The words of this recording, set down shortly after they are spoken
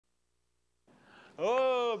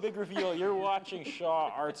Oh, big reveal. You're watching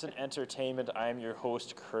Shaw Arts and Entertainment. I am your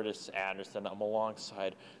host, Curtis Anderson. I'm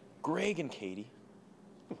alongside Greg and Katie.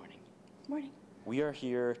 Good morning. Morning. We are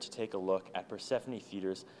here to take a look at Persephone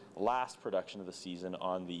Theatre's last production of the season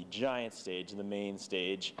on the giant stage, the main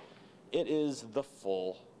stage. It is The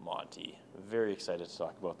Full Monty. Very excited to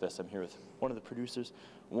talk about this. I'm here with one of the producers,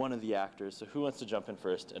 one of the actors. So who wants to jump in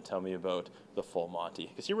first and tell me about The Full Monty?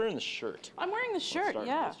 Because you're wearing the shirt. I'm wearing the shirt,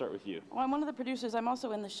 yeah. Let's start with you. Well, I'm one of the producers. I'm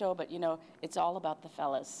also in the show, but you know, it's all about the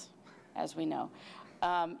fellas, as we know.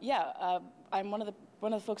 I'm one of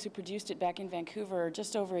the folks who produced it back in Vancouver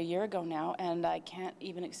just over a year ago now, and I can't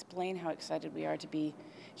even explain how excited we are to be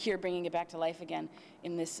here bringing it back to life again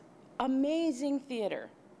in this amazing theater.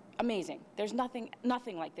 Amazing. There's nothing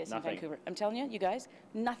like this in Vancouver. I'm telling you, you guys,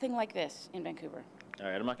 nothing like this in Vancouver. All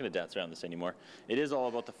right, I'm not going to dance around this anymore. It is all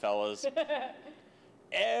about the fellas.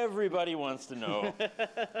 Everybody wants to know.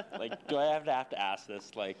 Like, do I have to ask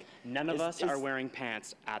this? Like, none of us are wearing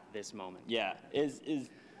pants at this moment. Yeah. That's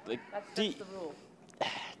the rule.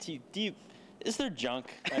 Is there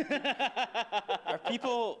junk? Are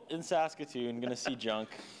people in Saskatoon going to see junk?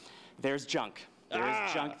 There's junk. There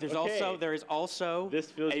is junk. There is also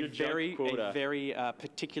this fills your junk quota. A very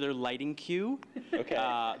particular lighting cue. Okay.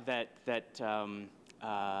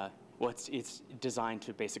 It's designed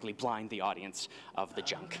to basically blind the audience of the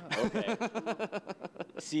junk. Okay.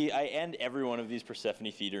 See, I end every one of these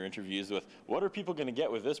Persephone Theatre interviews with, what are people going to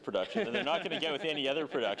get with this production? And they're not going to get with any other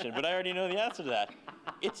production, but I already know the answer to that.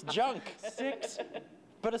 It's junk. 6.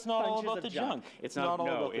 But it's not all about the junk. It's not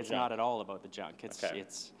at all about the junk.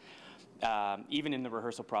 Even in the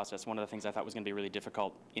rehearsal process, one of the things I thought was going to be really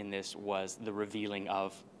difficult in this was the revealing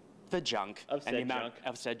of the junk. Of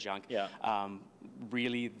said junk. Yeah.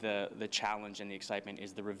 Really, the challenge and the excitement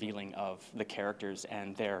is the revealing of the characters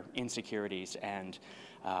and their insecurities and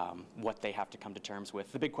what they have to come to terms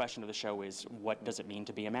with. The big question of the show is, what does it mean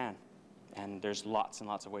to be a man? And there's lots and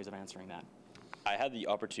lots of ways of answering that. I had the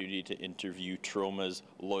opportunity to interview Troma's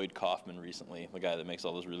Lloyd Kaufman recently, the guy that makes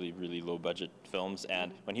all those really, really low-budget films.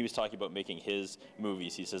 And when he was talking about making his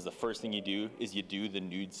movies, he says the first thing you do is you do the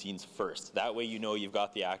nude scenes first. That way you know you've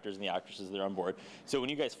got the actors and the actresses that are on board. So when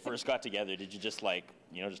you guys first got together, did you just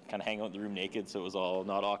just kind of hang out in the room naked so it was all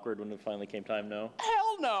not awkward when it finally came time? No?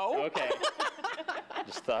 Hell no! Okay.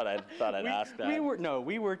 Just thought I'd ask that.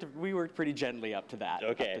 We worked pretty gently up to that.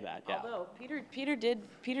 Okay. Up to that, yeah. Although Peter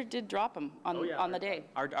did drop him on the day.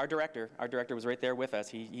 Our director was right there with us.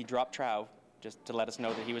 He dropped trow just to let us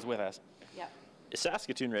know that he was with us. Yeah. Is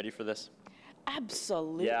Saskatoon ready for this?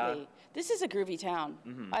 Absolutely. Yeah. This is a groovy town.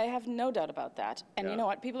 Mm-hmm. I have no doubt about that. And Yeah. you know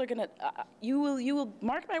what? People are gonna. You will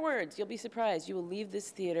mark my words. You'll be surprised. You will leave this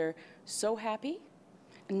theater so happy.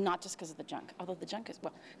 Not just because of the junk, although the junk is,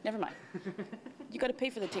 well, never mind. You got to pay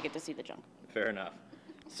for the ticket to see the junk. Fair enough.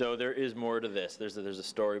 So there is more to this. There's a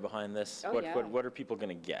story behind this. Oh, What are people going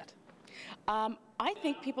to get? I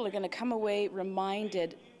think people are going to come away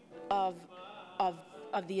reminded of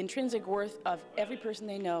the intrinsic worth of every person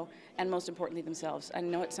they know, and most importantly themselves. I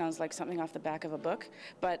know it sounds like something off the back of a book,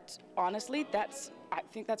 but honestly, I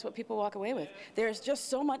think that's what people walk away with. There's just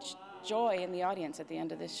so much joy in the audience at the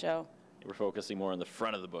end of this show. We're focusing more on the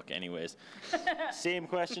front of the book anyways. Same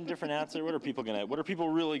question, different answer. What are people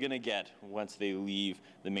really gonna get once they leave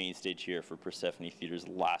the main stage here for Persephone Theatre's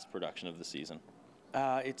last production of the season?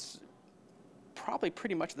 It's probably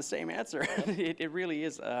pretty much the same answer. It really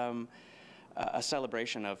is a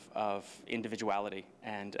celebration of individuality.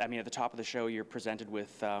 And I mean, at the top of the show, you're presented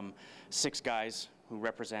with 6 guys who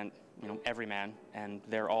represent, every man, and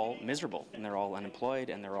they're all miserable, and they're all unemployed,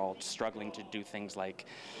 and they're all struggling to do things like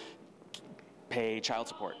pay child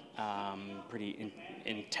support, pretty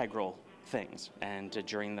integral things. And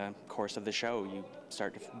during the course of the show,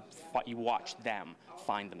 you watch them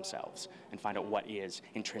find themselves and find out what is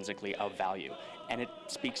intrinsically of value. And it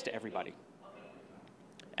speaks to everybody.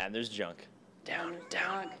 And there's junk. Down,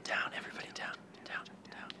 everybody down.